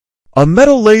A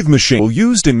metal lathe machine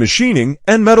used in machining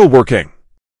and metalworking.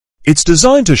 It's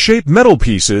designed to shape metal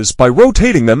pieces by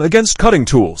rotating them against cutting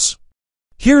tools.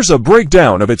 Here's a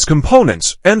breakdown of its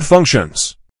components and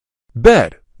functions.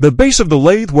 Bed, the base of the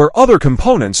lathe where other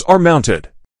components are mounted.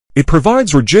 It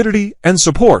provides rigidity and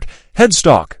support.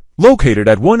 Headstock, located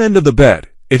at one end of the bed.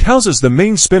 It houses the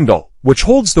main spindle, which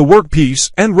holds the workpiece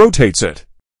and rotates it.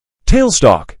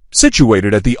 Tailstock,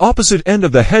 situated at the opposite end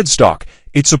of the headstock.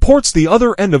 It supports the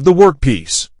other end of the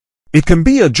workpiece. It can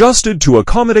be adjusted to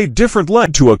accommodate different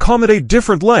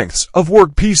lengths of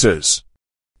workpieces.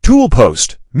 Tool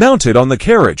post, mounted on the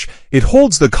carriage. It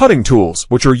holds the cutting tools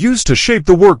which are used to shape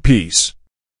the workpiece.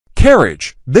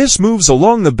 Carriage, this moves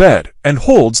along the bed and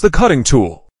holds the cutting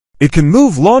tool. It can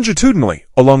move longitudinally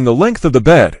along the length of the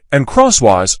bed and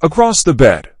crosswise across the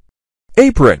bed.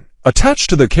 Apron, attached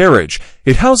to the carriage.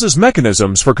 It houses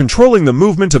mechanisms for controlling the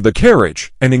movement of the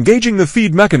carriage and engaging the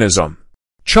feed mechanism.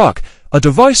 Chuck, a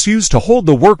device used to hold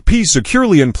the workpiece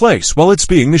securely in place while it's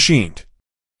being machined.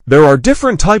 There are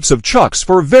different types of chucks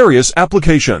for various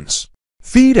applications.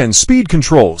 Feed and speed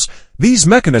controls. These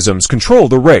mechanisms control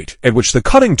the rate at which the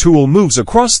cutting tool moves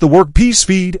across the workpiece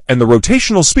feed and the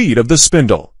rotational speed of the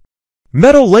spindle.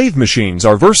 Metal lathe machines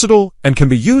are versatile and can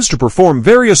be used to perform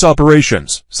various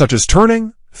operations such as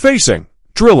turning, facing,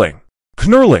 drilling,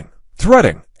 knurling,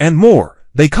 threading, and more.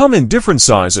 They come in different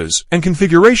sizes and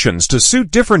configurations to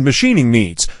suit different machining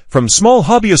needs, from small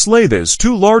hobbyist lathes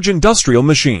to large industrial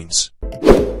machines.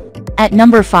 At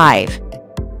number 5.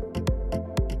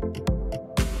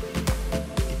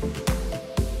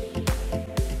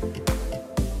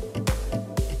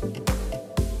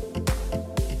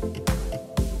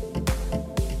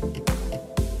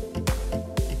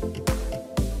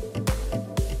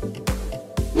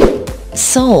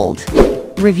 Sold.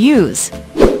 Reviews.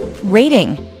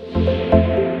 Rating.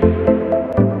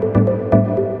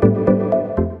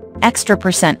 Extra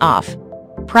 % off.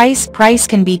 Price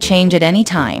can be changed at any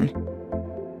time.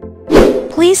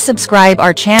 Please subscribe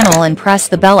our channel and press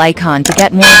the bell icon to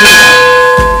get more videos.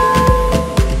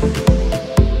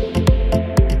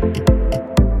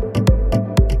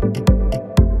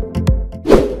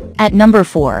 At number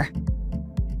 4.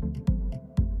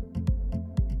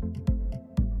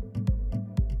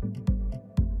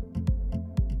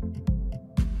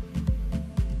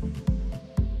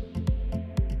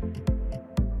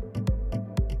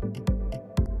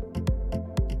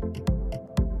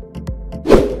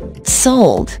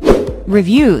 Sold.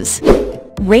 Reviews.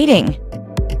 Rating.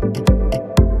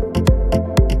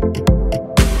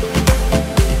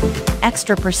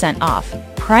 Extra % off.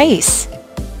 Price.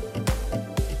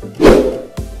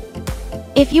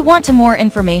 If you want more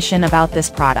information about this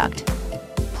product,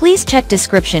 please check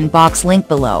description box link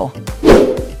below.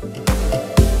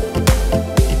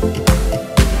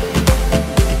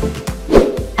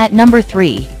 At number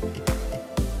 3.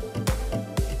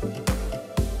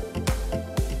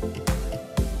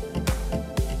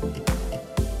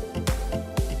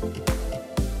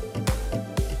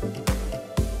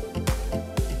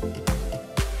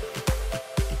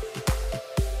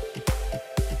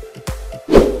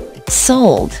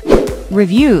 Sold.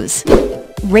 Reviews.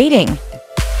 Rating.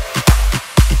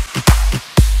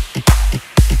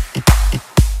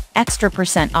 Extra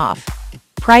 % off.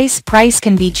 Price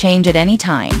can be changed at any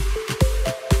time.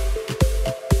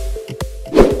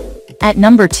 At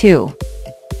number 2.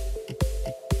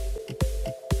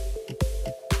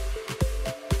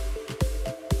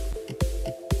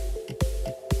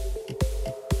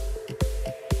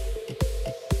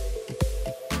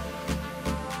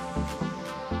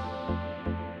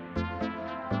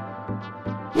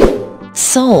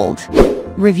 Sold.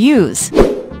 Reviews.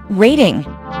 Rating.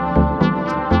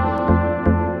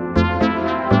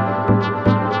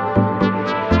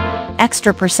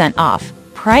 Extra % off.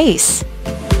 Price.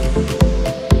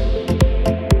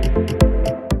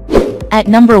 At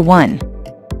number 1.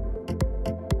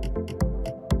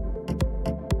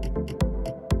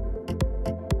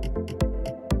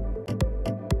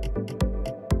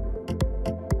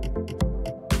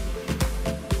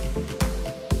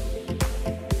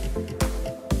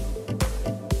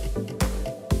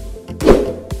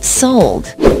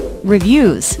 Sold.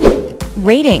 Reviews.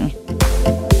 Rating.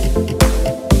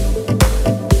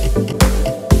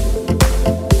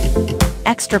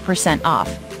 Extra % off.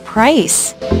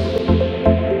 Price.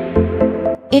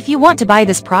 If you want to buy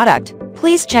this product,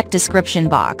 please check description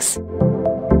box.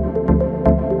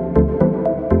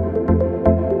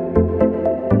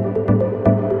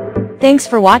 Thanks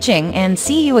for watching and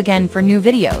see you again for new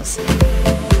videos.